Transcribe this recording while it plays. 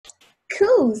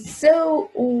Cool.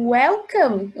 So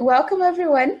welcome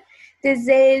everyone. This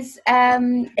is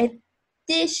edition.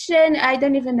 I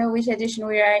don't even know which edition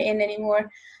we are in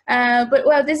anymore. But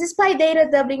well, this is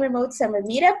PyData Dublin Remote Summer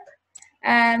Meetup.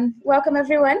 Welcome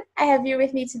everyone. I have here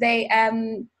with me today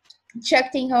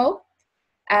Cheuk Ting Ho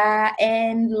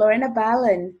and Lorna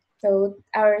Ballen. So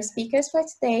our speakers for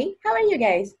today. How are you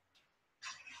guys?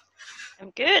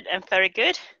 I'm good. I'm very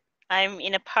good. I'm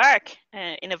in a park,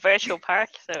 in a virtual park,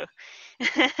 so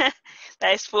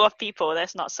that is full of people.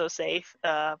 That's not so safe,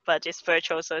 but it's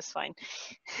virtual, so it's fine.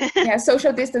 Yeah,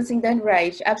 social distancing done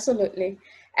right. Absolutely.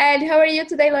 And how are you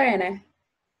today, Lorena?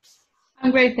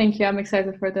 I'm great, thank you. I'm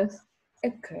excited for this.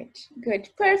 Good,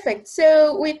 perfect.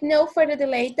 So with no further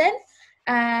delay then,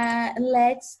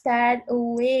 let's start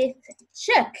with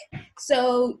Cheuk.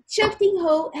 So Cheuk Ting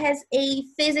Ho has a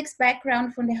physics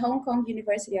background from the Hong Kong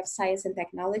University of Science and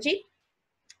Technology.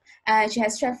 She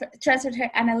has transferred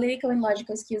her analytical and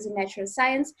logical skills in natural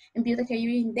science and built a career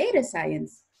in data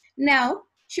science. Now,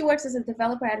 she works as a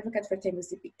developer advocate for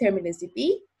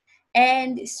TerminusDB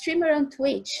and streamer on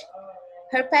Twitch.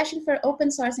 Her passion for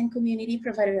open source and community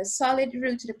provided a solid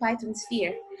route to the Python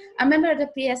sphere. A member of the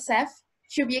PSF,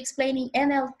 she'll be explaining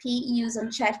NLP use on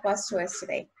chatbots to us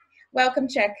today. Welcome,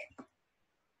 Cheuk.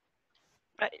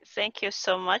 Right, thank you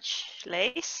so much,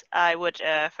 Lace. I would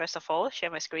first of all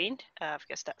share my screen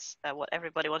because that's what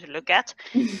everybody wants to look at.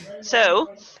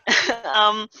 So,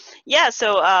 yeah.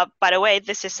 So, by the way,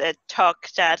 this is a talk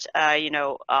that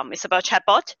it's about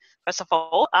chatbot. First of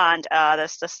all, and the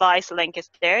slides link is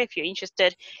there if you're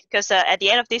interested. Because at the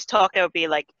end of this talk, there will be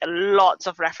like lots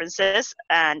of references,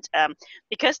 and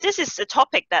because this is a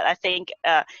topic that I think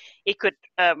it could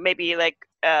maybe like.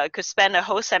 Could spend a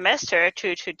whole semester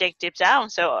to dig deep down.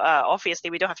 So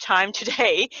obviously we don't have time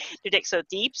today to dig so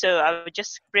deep. So I would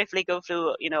just briefly go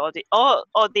through, all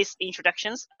these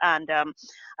introductions, and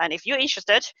if you're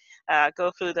interested,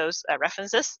 go through those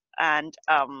references. And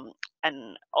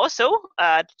also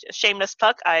shameless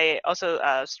plug, I also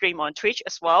stream on Twitch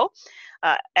as well.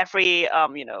 Every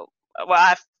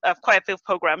well, I've quite a few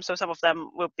programs, so some of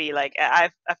them will be like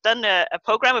I've done a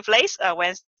program with Lace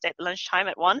Wednesday at lunchtime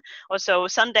at 1. Also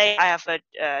Sunday I have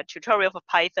a tutorial for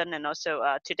Python, and also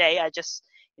today I just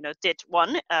did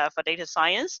one for data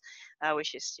science,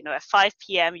 which is at 5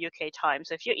 p.m. UK time.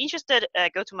 So if you're interested,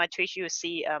 go to my Twitch. You will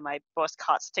see my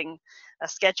broadcasting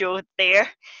schedule there,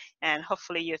 and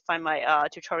hopefully you find my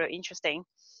tutorial interesting.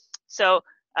 So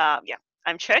yeah.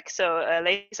 I'm Cheuk. So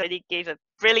Lace already gave a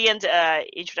brilliant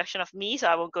introduction of me, so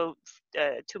I won't go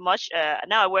too much.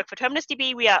 Now I work for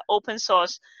TerminusDB. We are open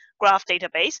source graph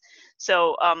database.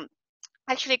 So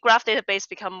actually, graph database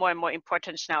become more and more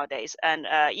important nowadays. And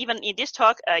even in this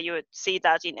talk, you would see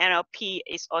that in NLP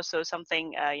is also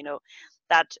something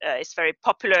that is very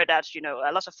popular. That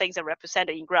a lot of things are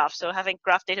represented in graphs. So having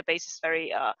graph database is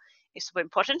very is super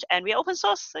important, and we're open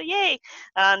source, so yay.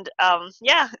 And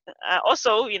yeah,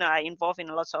 also I involve in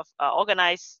lots of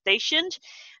organizations.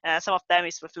 Some of them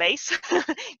is with Lace,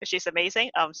 which is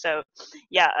amazing. So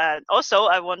yeah, also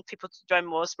I want people to join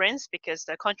more sprints because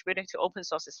contributing to open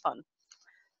source is fun.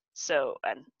 So,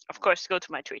 and of course go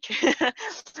to my Twitch.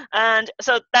 And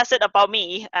so that's it about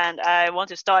me, and I want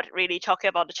to start really talking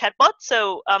about the chatbot.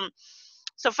 So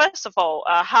so first of all,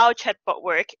 how chatbot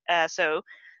work.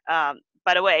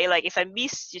 By the way, like if I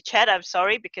miss your chat, I'm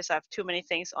sorry because I have too many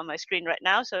things on my screen right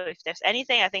now. So if there's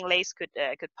anything, I think Lace could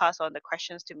pass on the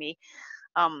questions to me.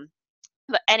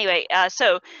 But anyway,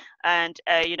 so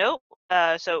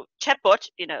chatbot,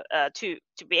 to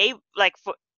be able like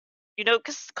for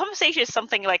because conversation is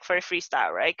something like very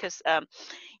freestyle, right? Because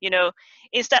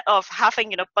instead of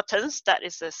having buttons that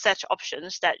is a set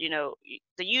options that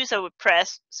the user would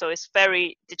press, so it's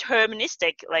very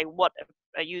deterministic, like what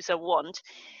a user want.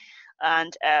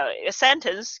 And a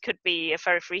sentence could be a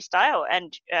very freestyle,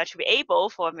 and to be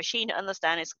able for a machine to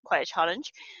understand is quite a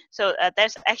challenge. So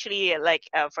there's actually like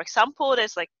for example,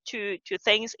 there's like two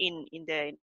things in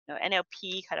the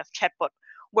NLP kind of chatbot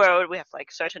world. We have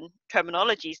like certain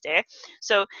terminologies there.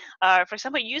 So for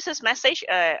example, user's message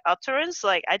utterance,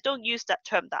 like I don't use that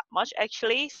term that much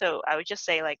actually, so I would just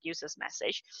say like user's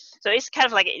message. So it's kind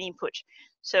of like an input.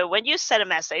 So when you send a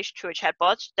message to a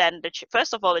chatbot, then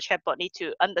first of all, the chatbot need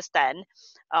to understand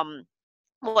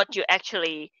what you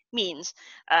actually means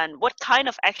and what kind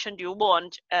of action do you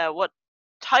want, what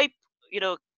type,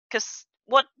 because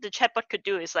what the chatbot could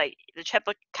do is like the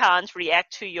chatbot can't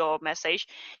react to your message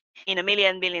in a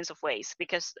millions of ways,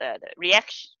 because the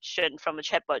reaction from a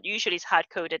chatbot usually is hard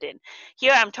coded in.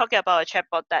 Here I'm talking about a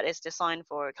chatbot that is designed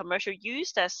for commercial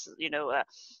use. That's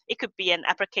it could be an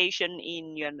application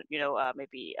in your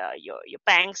maybe your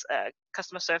bank's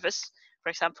customer service, for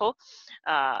example.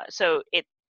 So it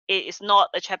is not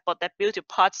a chatbot that built to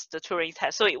pass the Turing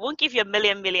test. So it won't give you a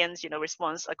millions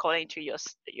response according to your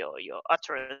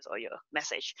utterance or your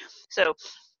message. So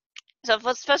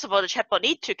first of all, the chatbot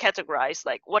need to categorize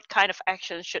like what kind of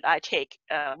action should I take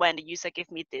when the user give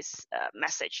me this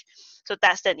message. So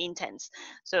that's the intent.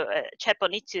 So chatbot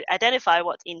need to identify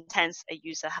what intent a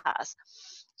user has.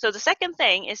 So the second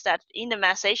thing is that in the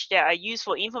message there are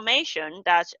useful information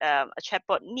that a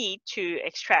chatbot need to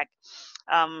extract.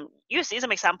 You see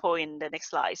some example in the next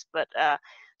slides, but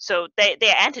so they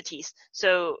are entities.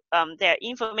 So there are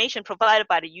information provided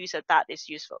by the user that is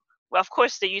useful. Well, of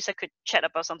course, the user could chat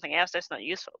about something else that's not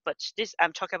useful, but this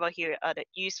I'm talking about here are the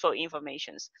useful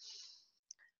informations.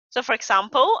 So, for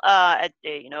example, a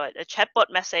chatbot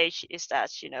message is that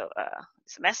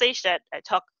it's a message that I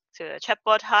talk to a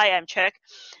chatbot. Hi, I'm Cheuk.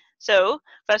 So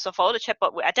first of all, the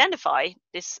chatbot will identify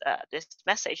this this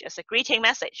message as a greeting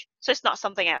message. So it's not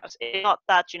something else. It's not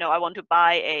that I want to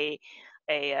buy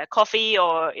a coffee,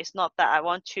 or it's not that I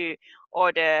want to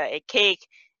order a cake.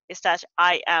 It's that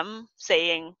I am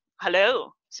saying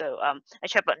hello. So a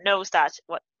chatbot knows that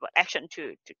what action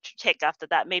to take after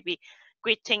that. Maybe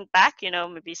greeting back,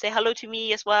 maybe say hello to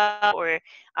me as well, or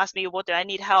ask me what do I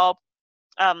need help.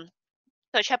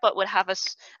 So chatbot would have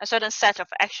a certain set of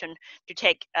action to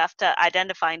take after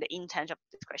identifying the intent of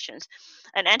these questions.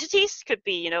 And entities could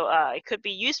be, it could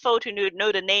be useful to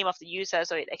know the name of the user,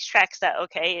 so it extracts that.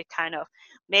 Okay, it kind of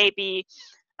maybe.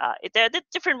 There are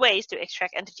different ways to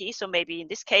extract entities. So maybe in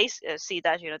this case, see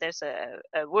that there's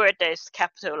a word that is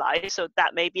capitalized, so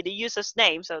that may be the user's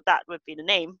name. So that would be the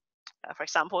name. For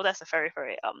example, that's a very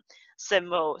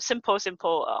simple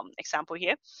example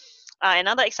here.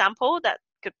 Another example that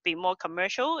could be more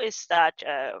commercial is that,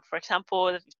 for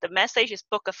example, the message is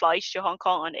book a flight to Hong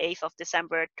Kong on 8th of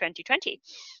December 2020.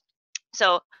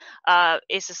 So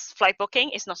it's a flight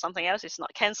booking. It's not something else. It's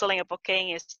not canceling a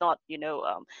booking. It's not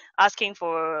asking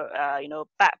for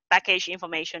baggage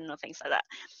information or things like that.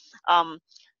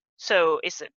 So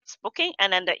it's booking,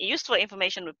 and then the useful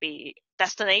information would be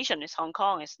destination is Hong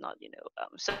Kong. It's not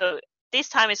so this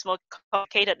time it's more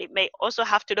complicated. It may also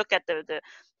have to look at the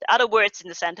other words in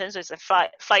the sentence. It's a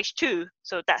flight to,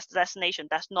 so that's the destination.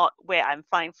 That's not where I'm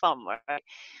flying from, right?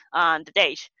 And the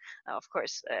date, of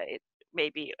course, it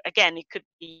maybe again it could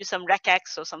use some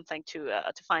regex or something to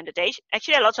find the date.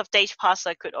 Actually, a lot of date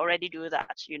parser could already do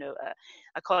that.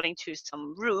 According to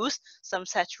some rules, some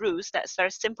such rules. That's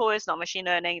very simple. It's not machine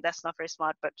learning. That's not very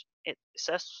smart, but it's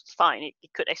just fine.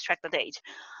 It could extract the date.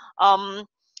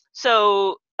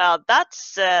 So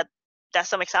that's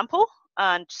some example.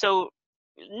 And so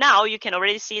now you can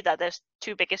already see that there's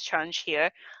two biggest challenge here: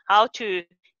 how to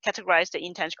categorize the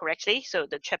intent correctly. So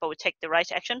the chatbot will take the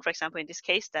right action. For example, in this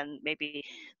case, then maybe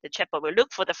the chatbot will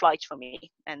look for the flight for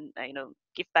me and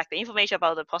give back the information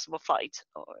about the possible flight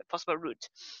or possible route.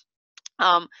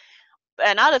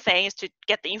 Another thing is to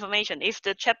get the information. If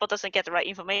the chatbot doesn't get the right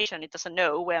information, it doesn't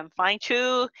know where I'm flying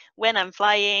to, when I'm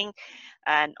flying,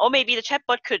 or maybe the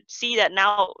chatbot could see that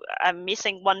now I'm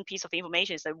missing one piece of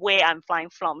information, is that where I'm flying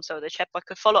from. So the chatbot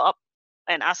could follow up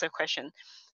and ask a question.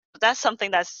 That's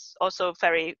something that's also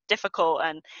very difficult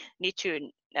and need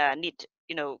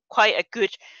quite a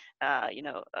good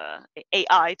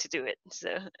AI to do it.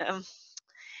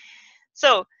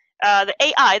 So the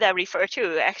AI that I refer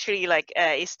to actually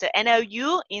is the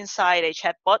NLU inside a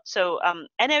chatbot. So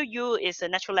NLU is a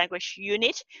natural language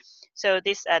unit. So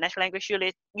this natural language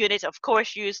unit, of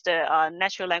course, use the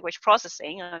natural language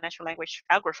processing, natural language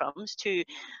algorithms to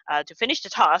finish the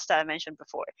task that I mentioned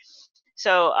before.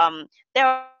 So there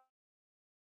are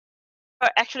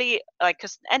actually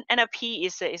because NLP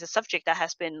is a subject that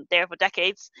has been there for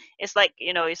decades. It's like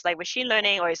it's like machine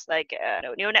learning, or it's like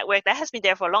neural network that has been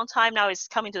there for a long time. Now it's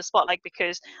coming to the spotlight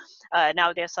because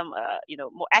now there's some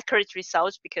more accurate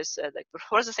results, because the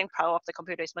processing power of the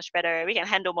computer is much better. We can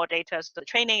handle more data, so the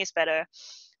training is better.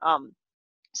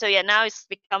 So yeah, now it's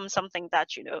become something that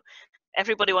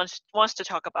everybody wants to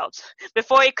talk about.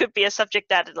 Before, it could be a subject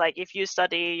that, like, if you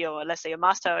study let's say a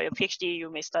master or your PhD, you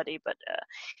may study, but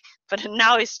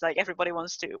now it's like everybody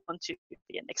wants to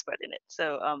be an expert in it.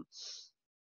 So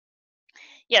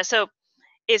yeah, so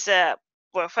it's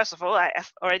well, first of all,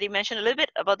 I've already mentioned a little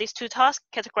bit about these two tasks,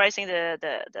 categorizing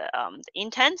the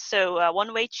intent. So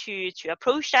one way to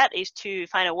approach that is to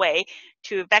find a way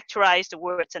to vectorize the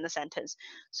words in the sentence.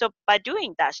 So by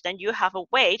doing that, then you have a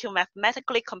way to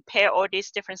mathematically compare all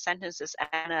these different sentences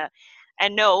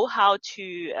and know how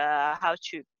to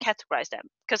categorize them.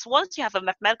 Because once you have a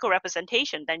mathematical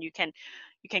representation, then you can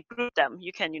group them.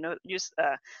 You can use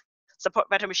support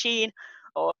vector machine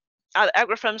or other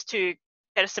algorithms to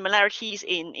get similarities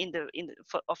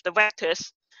of the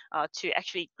vectors to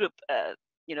actually group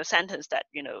sentence that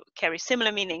carry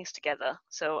similar meanings together.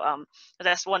 So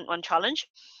that's one challenge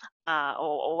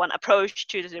or one approach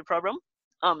to the problem.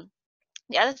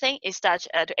 The other thing is that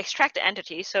to extract the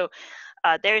entity, so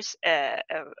there's a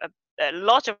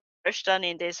lot of research done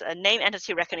in this name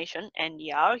entity recognition,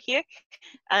 NER here,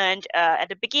 and at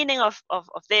the beginning of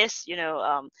this,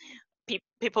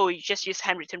 people just use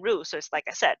handwritten rules. So it's like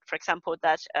I said, for example,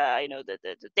 that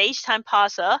the datetime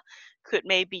parser could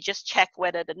maybe just check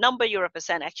whether the number you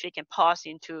represent actually can pass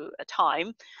into a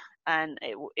time, and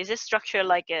is this structure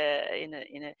like in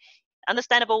a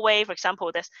understandable way. For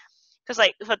example, there's because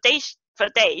like for days,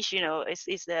 there's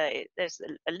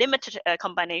a limited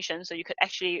combination, so you could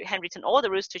actually handwritten all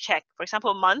the rules to check. For example,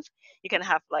 a month, you can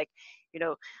have like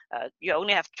you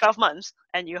only have 12 months,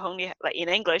 and you only have, like in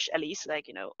English at least, like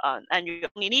and you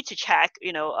only need to check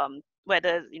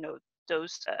whether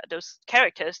those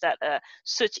characters that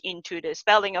suit into the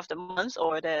spelling of the month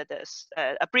or the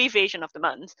abbreviation of the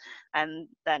month, and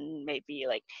then maybe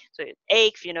like so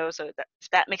eighth, so that if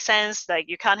that makes sense, like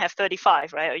you can't have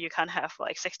 35, right? Or you can't have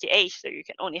like 68, so you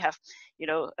can only have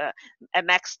at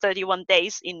max 31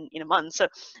 days in a month. So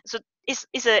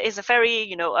it's a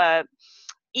very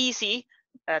easy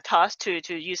task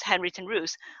to use handwritten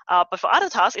rules, but for other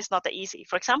tasks it's not that easy.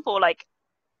 For example, like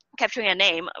capturing a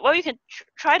name, well, you can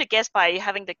try to guess by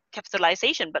having the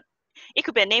capitalization, but it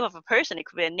could be a name of a person, it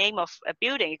could be a name of a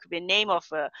building, it could be a name of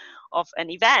an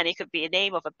event, it could be a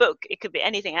name of a book, it could be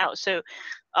anything else. So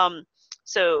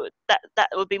so that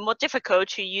would be more difficult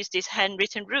to use these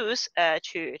handwritten rules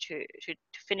to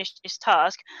finish this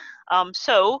task.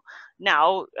 So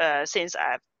now since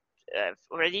I've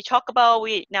already talked about,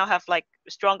 we now have like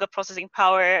stronger processing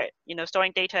power.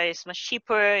 Storing data is much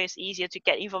cheaper. It's easier to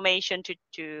get information to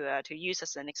use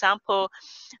as an example.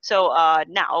 So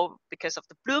now, because of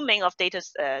the blooming of data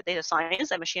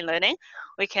science and machine learning,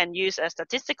 we can use a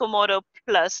statistical model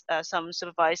plus some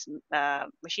supervised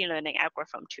machine learning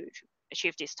algorithm to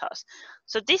achieve this task.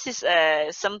 So this is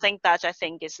something that I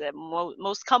think is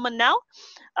most common now.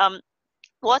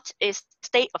 What is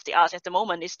state of the art at the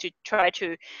moment is to try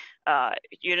to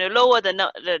lower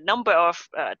the number of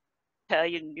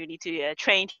you need to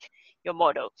train your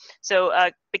model. So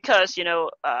because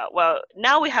well,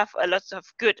 now we have a lot of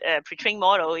good pre-trained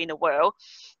model in the world.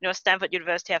 Stanford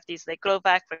University have these like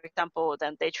Glovac, for example.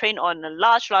 Then they train on a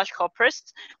large corpus,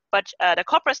 but the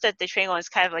corpus that they train on is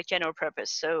kind of like general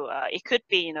purpose. So it could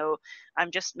be I'm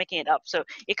just making it up. So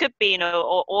it could be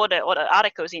all the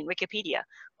articles in Wikipedia,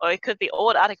 or it could be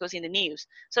all the articles in the news.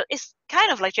 So it's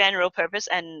kind of like general purpose,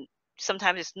 and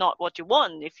sometimes it's not what you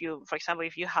want. If you, for example,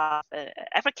 if you have an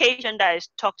application that is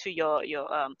talk to your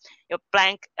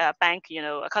bank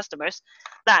customers,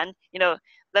 then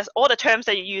that's all the terms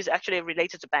that you use actually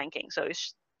related to banking. So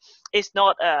it's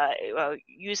not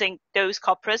using those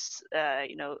corpus.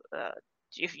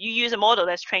 If you use a model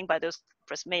that's trained by those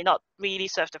corpus, may not really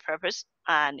serve the purpose,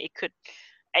 and it could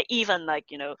even like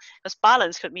because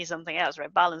balance could mean something else,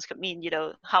 right? Balance could mean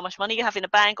how much money you have in the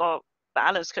bank, or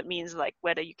balance could mean like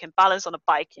whether you can balance on a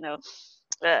bike.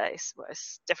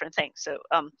 It's different things. So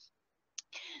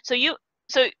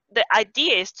so the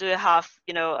idea is to have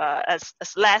as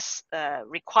less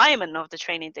requirement of the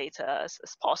training data as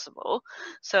possible.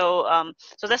 So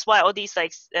so that's why all these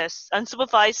like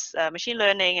unsupervised machine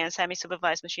learning and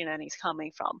semi-supervised machine learning is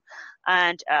coming from,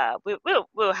 and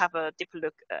we'll have a deeper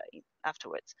look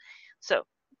afterwards. So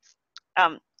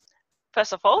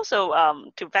first of all, so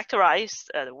to vectorize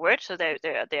the word, so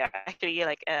they are actually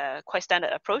like a quite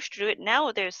standard approach to do it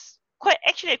now. There's quite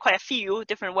a few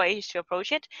different ways to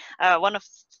approach it. One of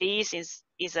these is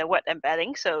a word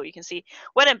embedding. So you can see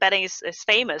word embedding is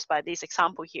famous by this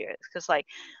example here, because like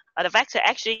the vector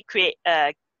actually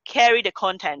carry the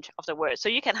content of the word. So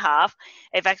you can have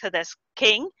a vector that's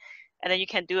king, and then you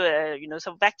can do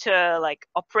some vector like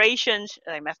operations,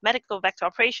 like mathematical vector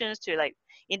operations to like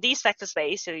in these vector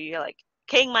space. So you're like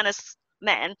king minus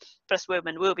man plus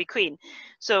woman will be queen.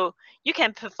 So you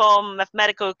can perform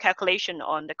mathematical calculation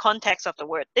on the context of the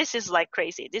word. This is like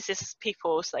crazy. This is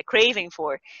people's like craving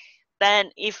for. Then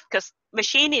because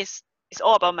machine is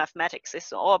all about mathematics,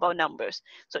 it's all about numbers.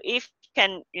 So if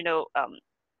can,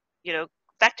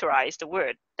 vectorize the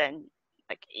word, then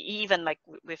like even like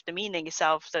with the meaning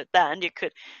itself, so then you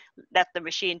could let the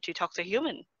machine to talk to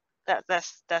human.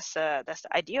 That's the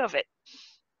idea of it.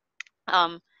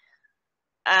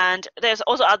 And there's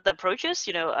also other approaches,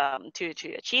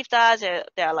 to achieve that.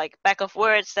 There are like back of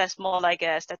words. That's more like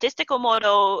a statistical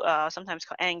model, sometimes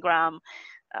called n-gram.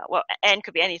 Well, n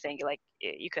could be anything. Like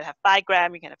you could have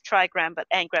bigram, you can have trigram, but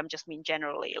n-gram just mean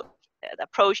generally. The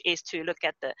approach is to look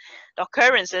at the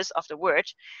occurrences of the word,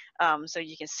 so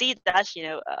you can see that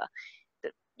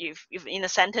you've in a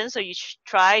sentence. So you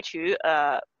try to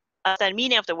understand the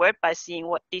meaning of the word by seeing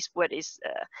what this word is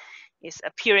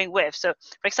appearing with. So,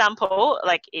 for example,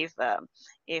 like if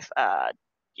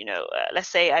let's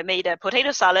say I made a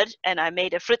potato salad and I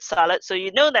made a fruit salad. So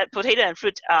you know that potato and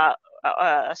fruit are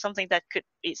something that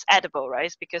is edible,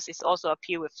 right? Because it's also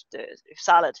appear with the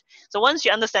salad. So once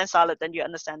you understand salad, then you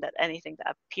understand that anything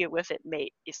that appear with it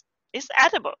is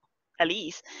edible, at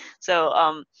least.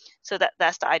 So so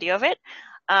that's the idea of it.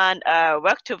 And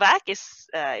work to back is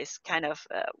kind of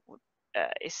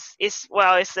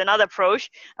it's another approach,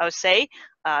 I would say.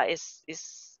 Is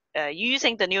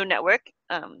using the neural network.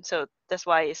 So that's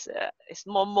why it's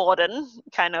more modern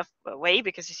kind of way,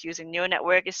 because it's using neural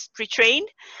network. It's pre-trained.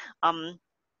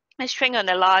 It's trained on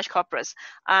a large corpus,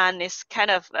 and it's kind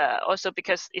of also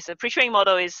because it's a pre-trained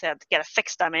model, is get a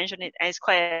fixed dimension, and it's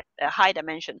quite a high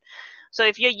dimension. So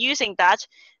if you're using that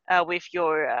with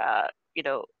your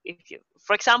if you,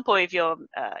 for example, if your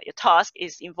task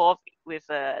is involved with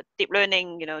deep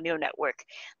learning, neural network,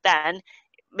 then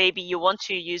maybe you want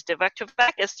to use the vector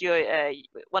back as your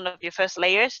one of your first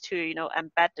layers to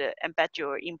embed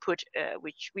your input,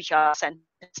 which are sentences.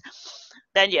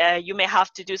 Then you may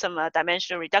have to do some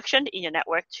dimensional reduction in your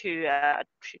network to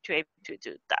able to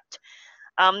do that.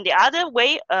 The other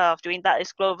way of doing that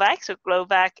is GloVac. So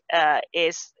GloVac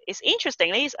is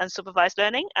interestingly is unsupervised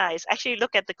learning. It's actually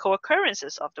look at the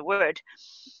co-occurrences of the word.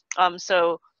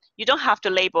 So you don't have to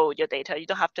label your data. You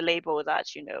don't have to label that.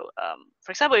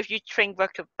 For example, if you train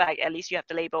vector back, at least you have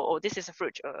to label, oh, this is a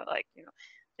fruit, or like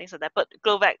things like that. But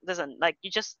GloVac doesn't. Like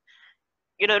you just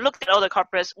look at all the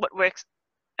corpus, what works.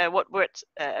 What words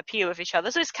appear with each other.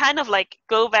 So it's kind of like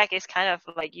GloVac is kind of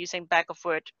like using back of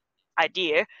word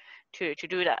idea to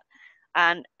do that.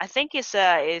 And I think it's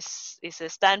a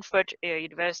Stanford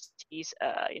University's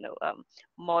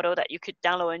model that you could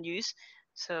download and use.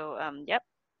 So yep.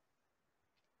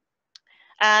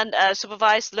 And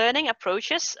supervised learning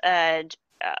approaches, and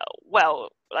well,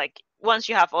 like once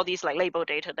you have all these like label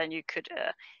data, then you could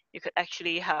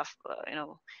actually have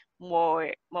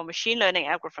more machine learning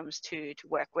algorithms to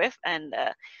work with. And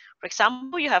for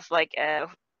example, you have like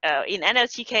in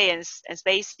NLTK and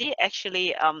Spacey,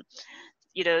 actually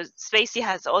Spacey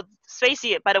has all.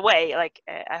 Spacey, by the way, like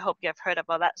I hope you have heard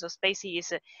about that. So Spacey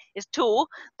is a tool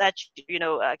that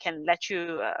can let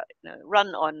you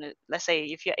run on, let's say,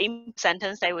 if you're in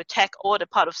sentence, they will tag all the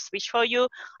part of speech for you,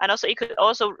 and also it could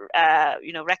also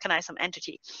recognize some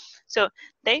entity. So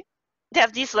they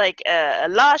have these like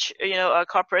large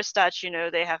corpus that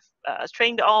they have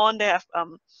trained on. They have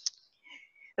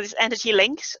these entity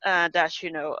links that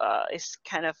is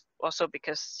kind of also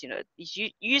because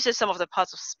it uses some of the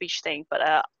parts of speech thing, but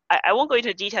I won't go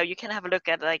into detail. You can have a look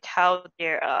at like how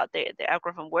their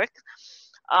algorithm work.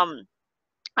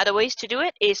 Other ways to do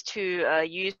it is to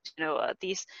use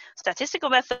these statistical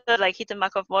methods like hidden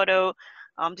Markov model,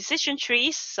 decision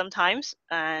trees sometimes,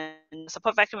 and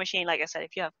support vector machine. Like I said,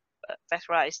 if you have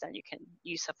vectorized, then you can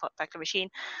use support vector machine.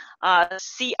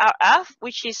 CRF,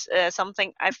 which is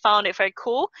something I found it very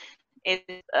cool, is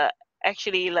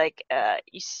actually like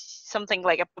something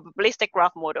like a probabilistic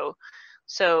graph model.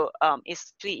 So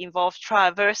it's actually involves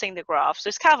traversing the graph. So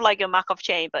it's kind of like a Markov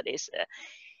chain, but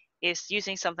it's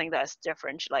using something that's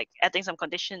different, like adding some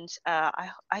conditions.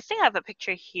 I think I have a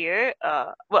picture here.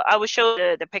 Well, I will show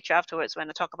the picture afterwards when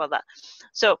I talk about that.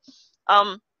 So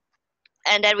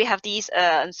and then we have these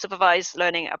supervised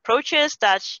learning approaches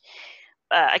that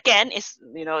again is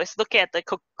is looking at the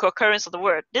co-occurrence of the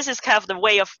word. This is kind of the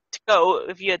way to go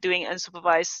if you're doing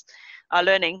unsupervised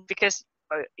learning, because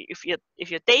if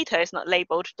your data is not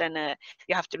labeled, then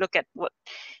you have to look at what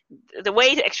the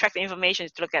way to extract the information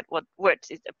is to look at what words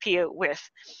it appear with.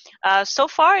 So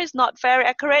far, it's not very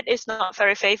accurate. It's not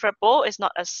very favorable. It's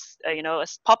not as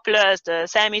as popular as the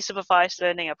semi-supervised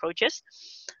learning approaches.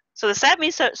 So the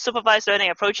semi-supervised learning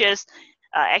approaches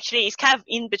actually is kind of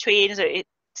in between. So it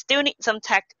still needs some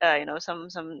tag,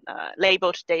 some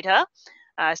labeled data.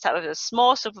 Start with a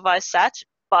small supervised set,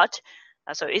 but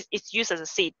so it's used as a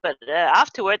seed. But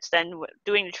afterwards, then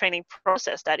during the training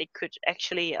process, that it could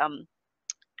actually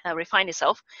refine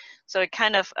itself. So it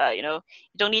kind of you know,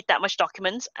 you don't need that much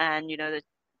documents, and you know that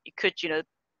you could, you know,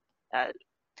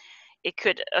 it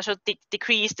could also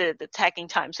decrease the tagging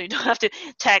time, so you don't have to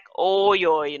tag all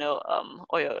your, you know,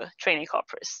 all your training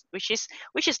corpus, which is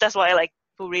that's why I like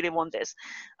people really want this.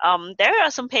 There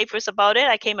are some papers about it.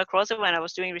 I came across it when I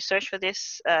was doing research for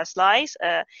this slides.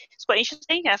 It's quite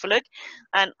interesting. Have a look.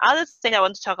 And other thing I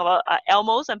want to talk about are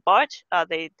Elmos and Bart.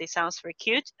 They sound very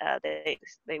cute.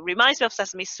 They remind me of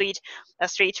Sesame Street,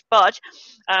 but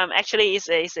actually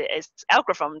it's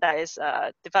algorithm that is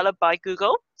developed by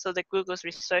Google. So the Google's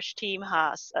research team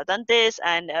has done this,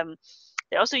 and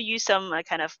they also use some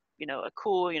kind of, you know, a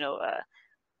cool, you know,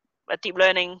 deep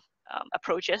learning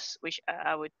approaches, which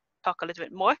I would talk a little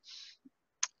bit more.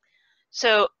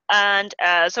 So and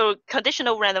so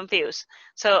conditional random views.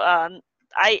 So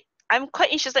I'm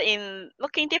quite interested in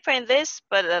looking deeper in this,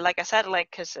 but like I said, like,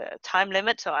 because time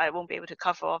limit, so I won't be able to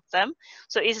cover all of them.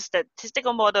 So it's a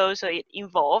statistical model, so it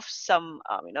involves some,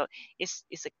 you know, it's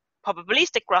a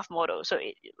probabilistic graph model. So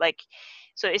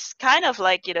so it's kind of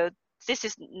like, you know, this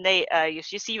is you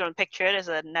see from the picture, there's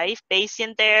a naive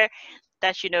Bayesian there,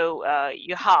 that, you know,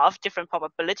 you have different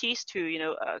probabilities to, you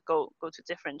know, go to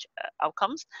different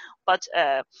outcomes. But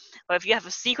if you have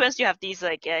a sequence, you have these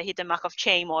like hidden Markov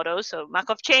chain models. So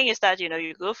Markov chain is that, you know,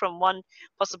 you go from one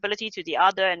possibility to the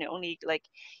other, and you only, like,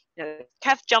 you know,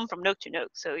 kind of jump from node to node.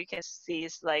 So you can see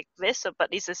it's like this, so, but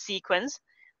it's a sequence.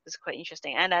 It's quite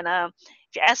interesting. And then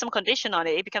if you add some condition on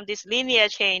it, it becomes this linear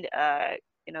chain,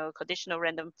 you know, conditional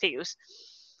random fields.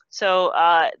 So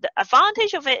the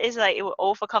advantage of it is like it will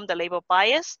overcome the label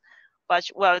bias, but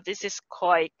well, this is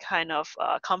quite kind of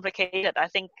complicated. I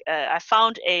think I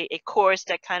found a course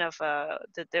that kind of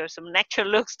that there are some lecture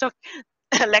looks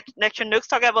lecture notes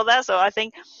talking about that. So I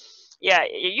think, yeah,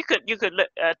 you could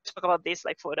talk about this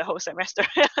like for the whole semester.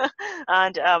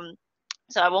 And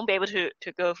so I won't be able to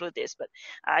go through this, but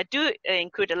I do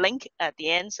include a link at the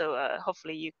end. So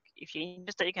hopefully you, if you're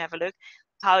interested, you can have a look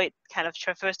how it kind of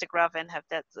traverse the graph and have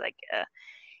that like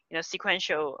you know,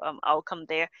 sequential outcome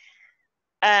there.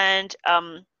 And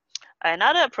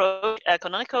another approach,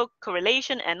 canonical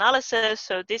correlation analysis.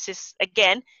 So this is,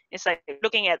 again, it's like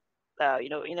looking at you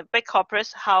know, in a big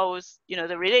corpus, how's, you know,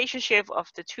 the relationship of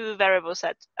the two variables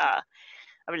that are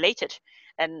related,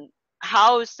 and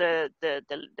how's the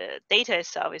data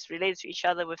itself is related to each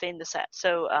other within the set.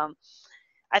 So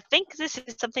I think this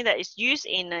is something that is used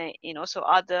in also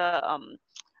other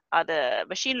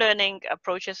machine learning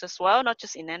approaches as well, not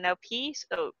just in NLP.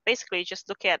 So basically just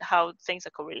look at how things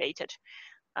are correlated.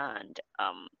 And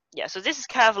yeah, so this is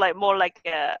kind of like more like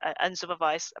an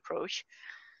unsupervised approach.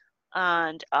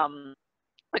 And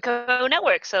recurrent neural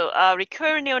network. So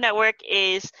recurrent neural network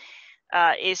is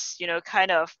you know,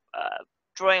 kind of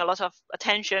drawing a lot of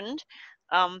attention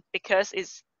because it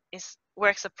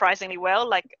works surprisingly well,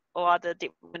 like all other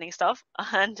deep learning stuff.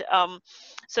 And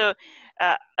so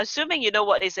assuming you know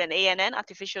what is an ANN,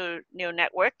 artificial neural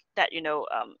network, that, you know,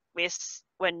 with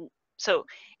when, so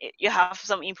you have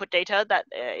some input data that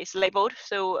is labeled.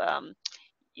 So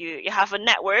you have a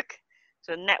network,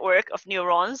 so a network of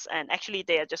neurons, and actually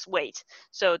they are just weight.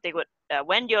 So they would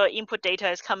when your input data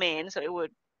is coming in, so it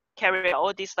would carry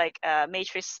all these like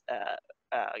matrix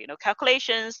you know,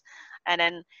 calculations, and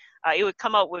then it would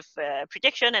come up with a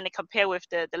prediction, and it compare with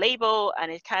the label,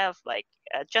 and it kind of like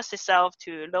adjusts itself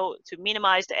to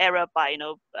minimize the error by, you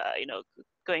know,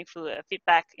 going through a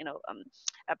feedback, you know,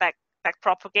 a back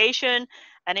propagation,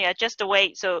 and it adjusts the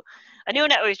weight. So a neural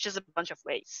network is just a bunch of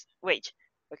weights.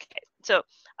 Okay, so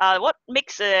what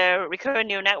makes recurrent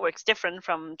neural networks different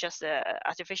from just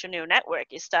artificial neural network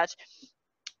is that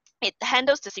it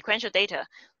handles the sequential data.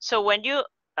 So when you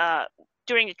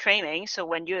during the training, so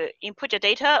when you input your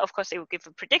data, of course it will give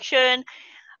a prediction,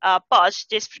 but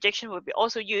this prediction will be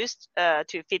also used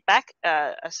to feedback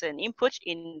as an input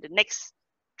in the next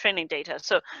training data.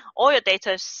 So all your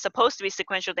data is supposed to be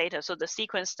sequential data, so the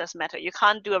sequence does matter. You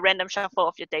can't do a random shuffle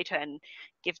of your data and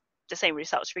give the same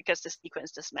results, because the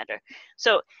sequence does matter.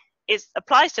 So it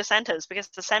applies to a sentence, because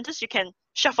the sentence you can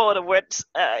shuffle all the words,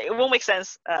 it won't make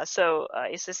sense. So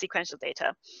it's a sequential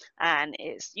data, and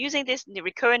it's using this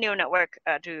recurrent neural network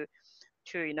to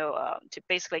you know, to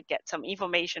basically get some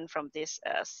information from this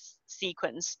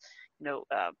sequence. You know,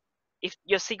 if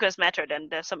your sequence matter, then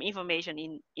there's some information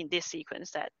in this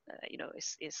sequence that you know,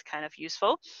 is kind of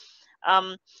useful.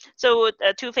 So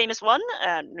two famous one,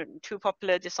 two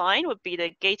popular design would be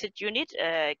the gated unit,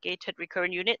 gated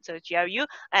recurrent unit, so GRU,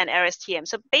 and RSTM.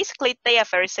 So basically they are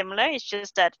very similar. It's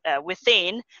just that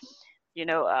within, you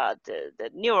know, the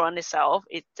neuron itself,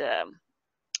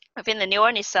 within the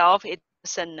neuron itself, it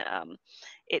doesn't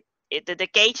the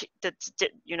gauge,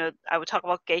 you know, I will talk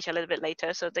about gauge a little bit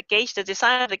later. So the gauge, the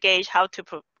design of the gauge, how to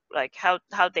like how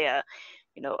they are,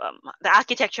 you know, the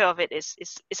architecture of it is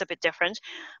a bit different.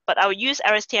 But I will use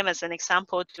RSTM as an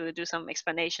example to do some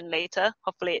explanation later.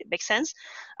 Hopefully it makes sense.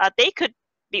 They could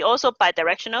be also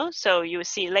bidirectional. So you will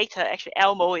see later, actually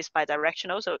Elmo is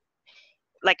bidirectional. So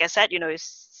like I said, you know,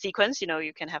 it's sequence, you know,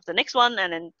 you can have the next one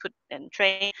and then put and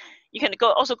train. You can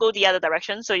also go the other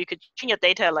direction. So you could train your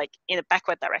data like in a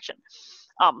backward direction.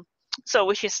 So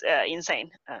which is insane.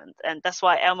 And that's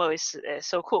why Elmo is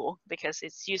so cool, because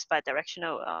it's used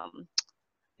bidirectional,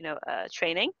 you know,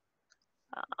 training.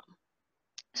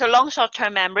 So long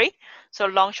short-term memory. So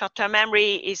long short-term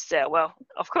memory is, well,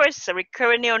 of course, it's a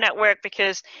recurrent neural network,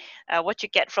 because what you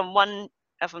get from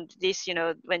from this, you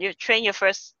know, when you train your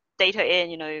first data in,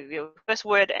 you know, your first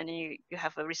word, and you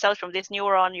have a result from this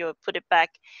neuron, you put it back,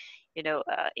 you know,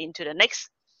 into the next,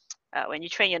 when you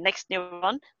train your next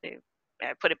neuron, you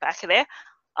put it back there.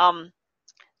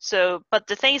 So, but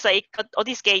the thing is that it got all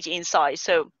these gauge inside.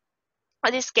 So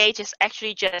this gauge is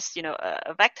actually just, you know,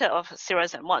 a vector of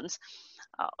zeros and ones.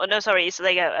 Oh no, sorry, it's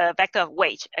like a vector of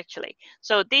weight actually.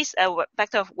 So this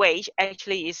vector of weight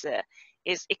actually is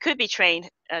it could be trained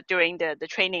during the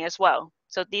training as well.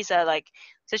 So these are like,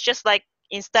 so it's just like,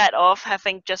 instead of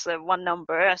having just one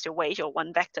number as your weight or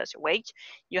one vector as your weight,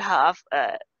 you have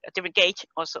a different gauge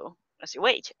also as your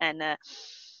weight. And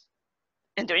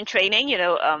during training, you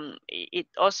know, it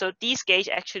also, these gauge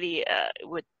actually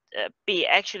would be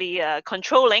actually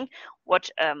controlling what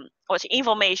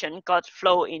information got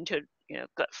flow into, you know,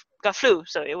 got flew.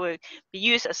 So it will be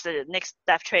used as the next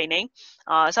step training.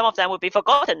 Some of them will be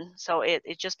forgotten, so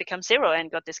it just becomes zero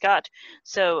and got discarded.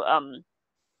 So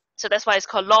so that's why it's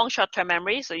called long short-term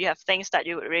memory. So you have things that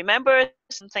you remember,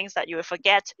 some things that you will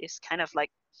forget. Is kind of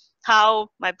like how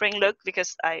my brain look,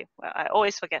 because I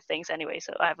always forget things anyway.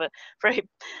 So I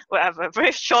have a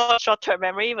very short-term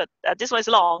memory, but this one is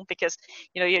long, because,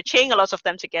 you know, you're chaining a lot of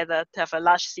them together to have a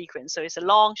large sequence. So it's a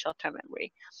long short-term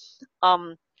memory.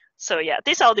 So yeah,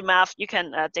 these are the math. You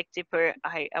can dig deeper.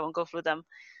 I won't go through them.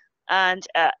 And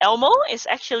Elmo is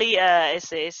actually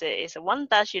is a one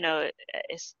that, you know,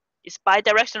 is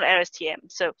bidirectional RSTM.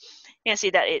 So you can see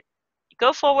that it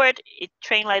go forward, it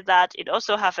train like that. It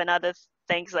also have another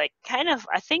things like kind of,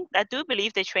 I do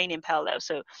believe they train in parallel.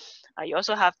 So you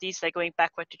also have these like going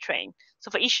backward to train. So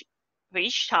for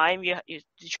each time you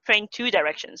train two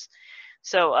directions.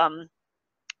 So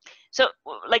so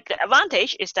like the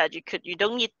advantage is that you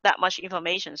don't need that much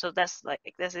information. So that's like,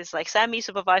 this is like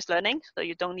semi-supervised learning. So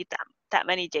you don't need that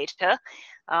many data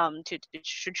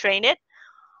to train it.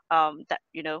 That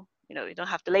you know you don't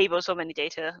have to label so many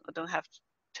data, or don't have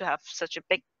to have such a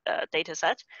big data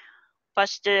set.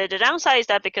 But the downside is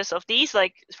that because of these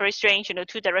like very strange, you know,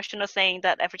 two-directional thing,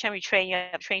 that every time you train, you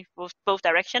have to train both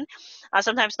direction, are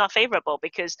sometimes not favorable,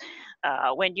 because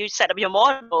when you set up your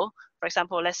model, for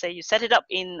example, let's say you set it up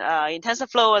in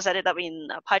TensorFlow or set it up in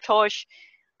PyTorch,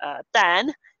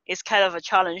 then it's kind of a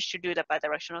challenge to do the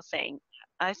bidirectional thing.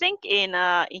 I think in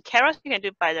Keras you can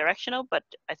do bidirectional, but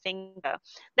I think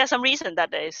there's some reason that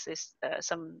there is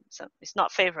some it's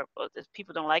not favorable. That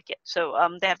people don't like it. So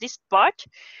they have this BART,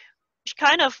 which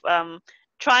kind of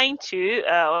trying to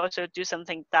also do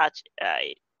something that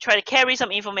try to carry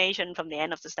some information from the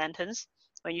end of the sentence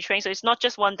when you train. So it's not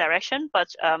just one direction, but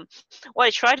what I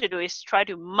try to do is try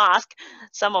to mask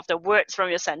some of the words from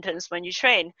your sentence when you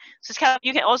train. So it's kind of,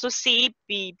 you can also see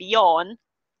beyond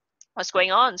what's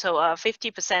going on. So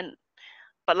 50%,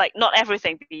 but like not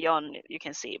everything beyond you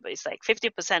can see, but it's like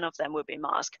 50% of them will be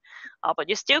masked. But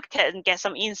you still can get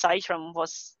some insight from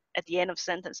what's at the end of the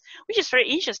sentence, which is very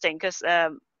interesting, because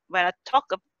when I talk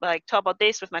about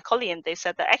this with my colleague, and they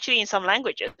said that actually in some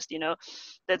languages, you know,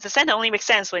 the sentence only makes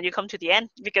sense when you come to the end,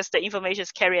 because the information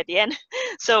is carried at the end.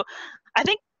 So I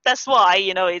think that's why,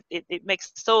 you know, it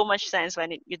makes so much sense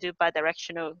when you do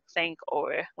bidirectional thing,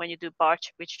 or when you do BART,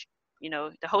 which, you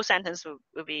know, the whole sentence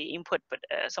will be input, but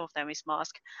some of them is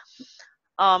masked.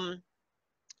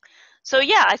 So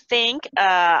yeah, I think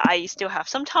I still have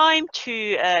some time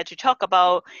to talk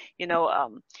about, you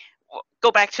know,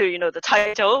 go back to, you know, the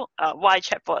title, why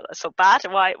chatbot are so bad,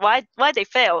 why they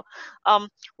fail.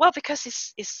 Well,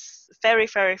 because it's very,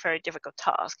 very, very difficult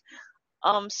task.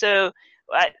 So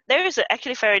there is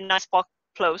actually very nice blog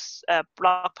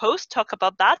post talk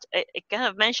about that. It kind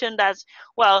of mentioned that,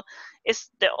 well,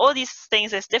 all these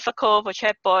things is difficult for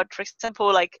chatbot. For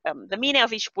example, like the meaning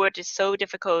of each word is so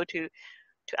difficult to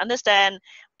understand,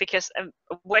 because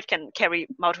a word can carry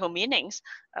multiple meanings.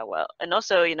 Well, and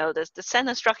also, you know, the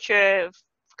sentence structure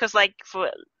because like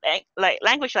for like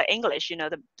language like English, you know,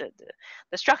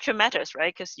 the structure matters,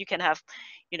 right? Because you can have,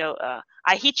 you know,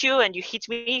 I hit you and you hit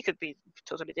me, it could be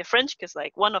totally different, because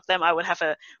like one of them I would have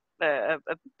a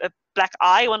black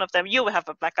eye, one of them you will have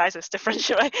a black eye, so it's different,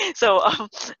 right? So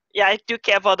yeah, I do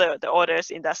care about the orders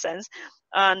in that sense.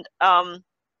 And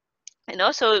and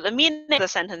also the meaning of the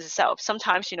sentence itself.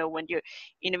 Sometimes, you know, when you're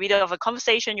in the middle of a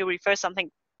conversation, you refer something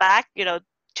back, you know,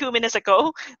 2 minutes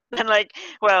ago, then like,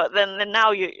 well, then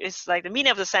now you, it's like the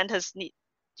meaning of the sentence need,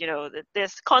 you know,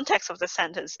 this context of the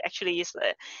sentence actually is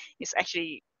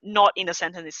actually not in the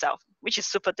sentence itself, which is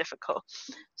super difficult.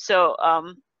 So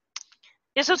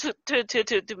yeah, so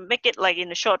to make it like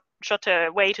in a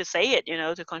shorter way to say it, you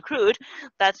know, to conclude,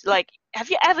 that's like, have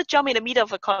you ever jumped in the middle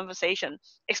of a conversation,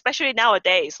 especially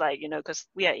nowadays, like, you know, because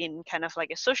we are in kind of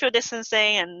like a social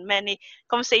distancing and many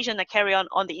conversations that carry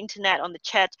on the internet, on the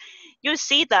chat. You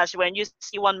see that when you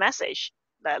see one message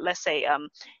that, let's say,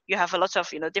 you have a lot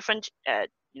of, you know, different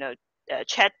you know,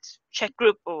 chat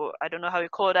group, or I don't know how you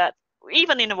call that,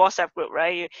 even in a WhatsApp group,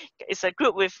 right? It's a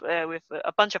group with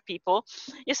a bunch of people.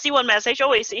 You see one message,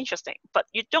 oh, it's interesting, but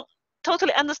you don't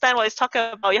totally understand what it's talking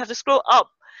about. You have to scroll up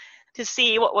to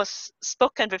see what was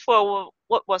spoken before,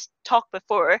 what was talked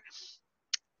before.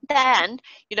 Then,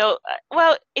 you know,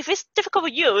 well, if it's difficult for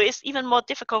you, it's even more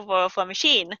difficult for a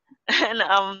machine.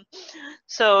 And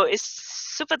so it's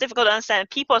super difficult to understand.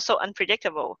 People are so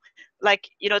unpredictable. Like,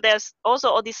 you know, there's also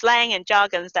all these slang and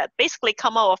jargons that basically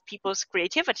come out of people's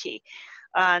creativity.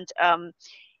 And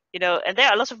you know, and there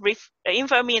are lots of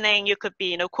info meaning. You could be,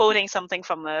 you know, quoting something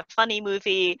from a funny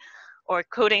movie, or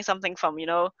quoting something from, you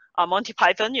know, Monty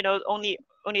Python. You know, only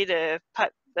the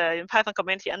Python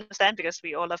community understand, because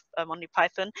we all love Monty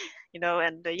Python, you know,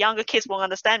 and the younger kids won't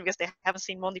understand because they haven't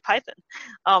seen Monty Python.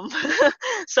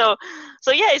 So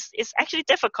yeah, it's actually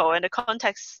difficult, and the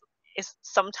context is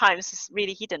sometimes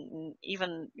really hidden.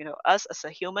 Even, you know, us as a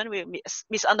human, we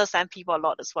misunderstand people a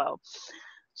lot as well.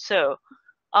 So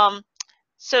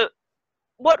so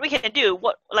what we can do,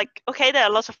 what, like, okay, there are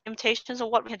lots of limitations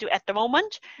on what we can do at the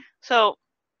moment. So,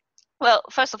 well,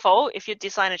 first of all, if you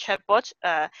design a chatbot,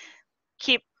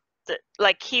 keep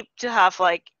to have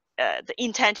like the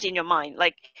intent in your mind.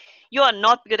 Like, you are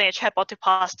not building a chatbot to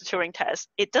pass the Turing test.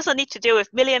 It doesn't need to deal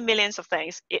with millions of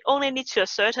things. It only needs to a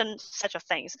certain set of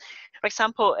things. For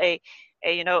example, a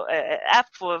you know, a app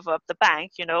for the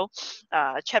bank, you know,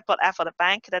 a chatbot app for the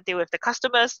bank that deal with the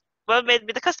customers. Well,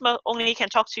 maybe the customer only can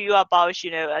talk to you about, you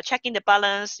know, checking the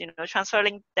balance, you know,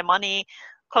 transferring the money,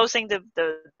 closing the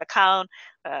account,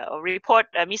 or report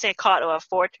missing a card or a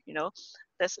fraud. You know,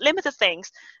 there's limited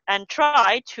things, and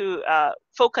try to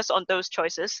focus on those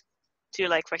choices. To,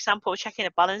 like, for example, checking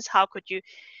the balance, how could you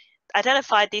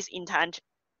identify this intent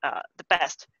the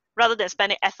best, rather than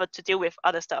spending effort to deal with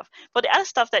other stuff. For the other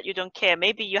stuff that you don't care,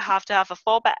 maybe you have to have a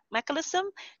fallback mechanism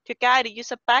to guide the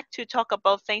user back to talk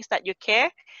about things that you care.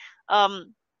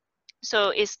 So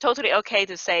it's totally okay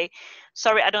to say,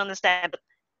 sorry, I don't understand.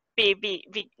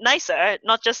 Be nicer,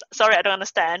 not just sorry, I don't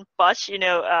understand, but, you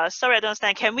know, sorry, I don't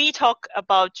understand. Can we talk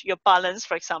about your balance,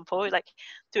 for example, like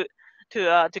to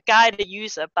guide the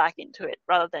user back into it,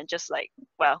 rather than just like,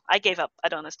 well, I gave up, I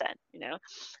don't understand, you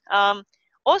know.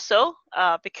 Also,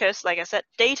 because, like I said,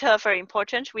 data are very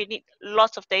important. We need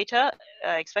lots of data,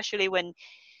 especially when,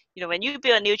 you know, when you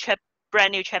build a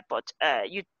brand new chatbot,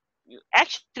 you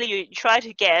try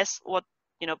to guess what,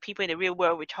 you know, people in the real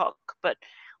world will talk, but,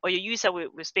 or your user will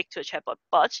speak to a chatbot,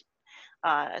 but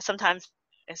sometimes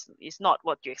it's not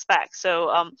what you expect.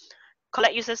 So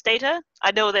collect users' data.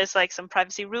 I know there's like some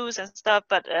privacy rules and stuff,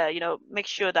 but you know, make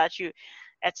sure that you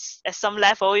at some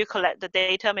level you collect the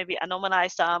data, maybe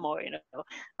anonymize some, or, you know,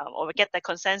 or get the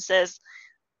consensus,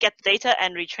 get the data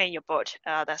and retrain your bot.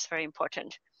 That's very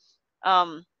important.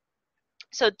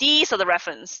 So these are the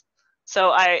reference.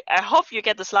 So I hope you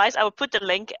get the slides. I will put the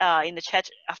link in the chat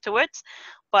afterwards.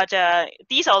 But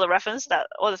these are all the reference, that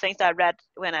all the things that I read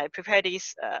when I prepared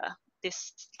this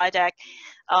slide deck.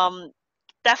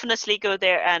 Definitely go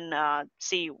there and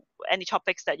see any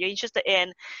topics that you're interested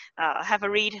in. Have a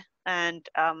read, and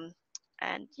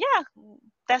yeah,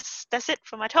 that's it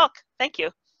for my talk. Thank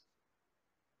you.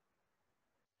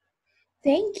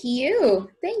 Thank you.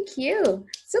 Thank you.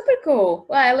 Super cool.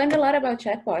 Well, I learned a lot about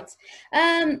chatbots.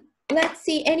 Let's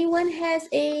see. Anyone has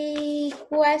a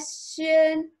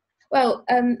question? Well,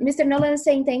 Mr. Nolan is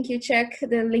saying thank you, Cheuk.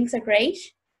 The links are great.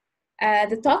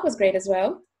 The talk was great as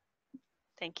well.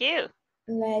 Thank you.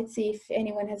 Let's see if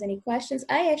anyone has any questions.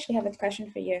 I actually have a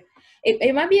question for you.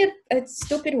 It might be a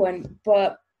stupid one,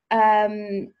 but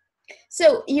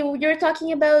so you're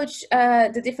talking about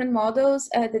the different models,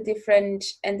 the different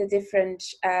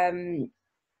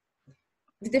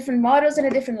the different models and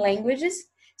the different languages.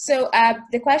 So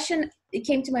the question it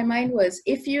came to my mind was,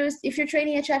 if you're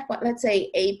training a chatbot, let's say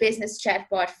a business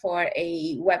chatbot for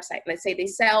a website, let's say they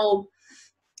sell,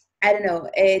 I don't know,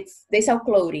 they sell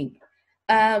clothing.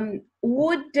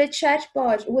 Would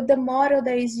the model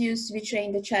that is used to be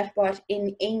trained the chatbot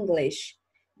in English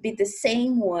be the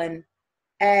same one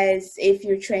as if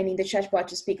you're training the chatbot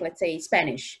to speak, let's say,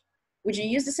 Spanish? Would you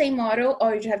use the same model,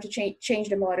 or would you have to change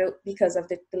the model because of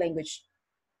the language?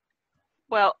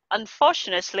 Well,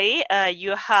 unfortunately,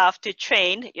 you have to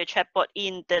train your chatbot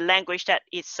in the language that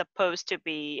it's supposed to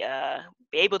be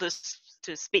able to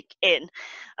speak in.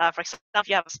 For example, if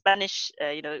you have a Spanish,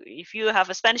 if you have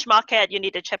a Spanish market, you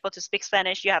need a chatbot to speak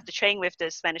Spanish. You have to train with the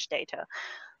Spanish data.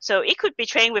 So it could be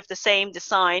trained with the same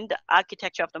design, the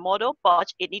architecture of the model,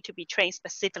 but it needs to be trained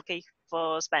specifically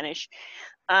for Spanish.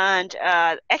 And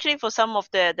actually, for some of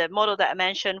the model that I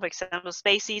mentioned, for example,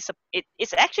 Spacey,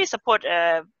 it's actually support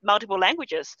multiple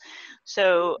languages.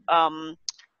 So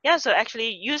yeah, so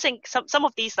actually using some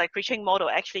of these like pre-trained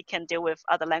model actually can deal with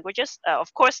other languages.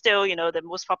 Of course, still, the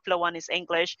most popular one is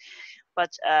English, but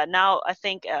now I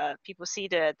think people see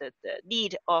the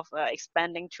need of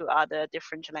expanding to other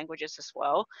different languages as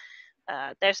well.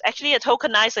 There's actually a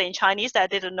tokenizer in Chinese that I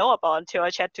didn't know about until I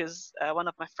chatted to one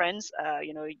of my friends,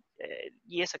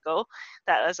 years ago.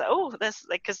 That I was like, oh, that's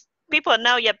like, because people are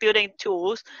now building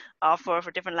tools for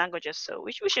different languages, so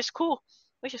which is cool,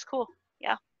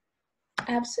 yeah.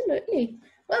 Absolutely.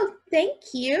 Well, thank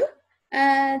you.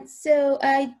 So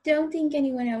I don't think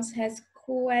anyone else has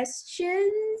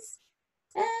questions.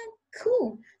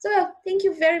 Cool. So thank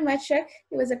you very much, Cheuk.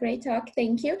 It was a great talk.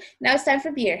 Thank you. Now it's time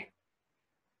for beer.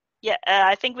 Yeah,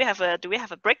 I think we have do we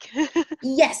have a break?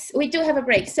 Yes, we do have a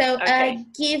break. So Okay. I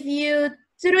give you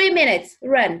 3 minutes.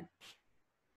 Run.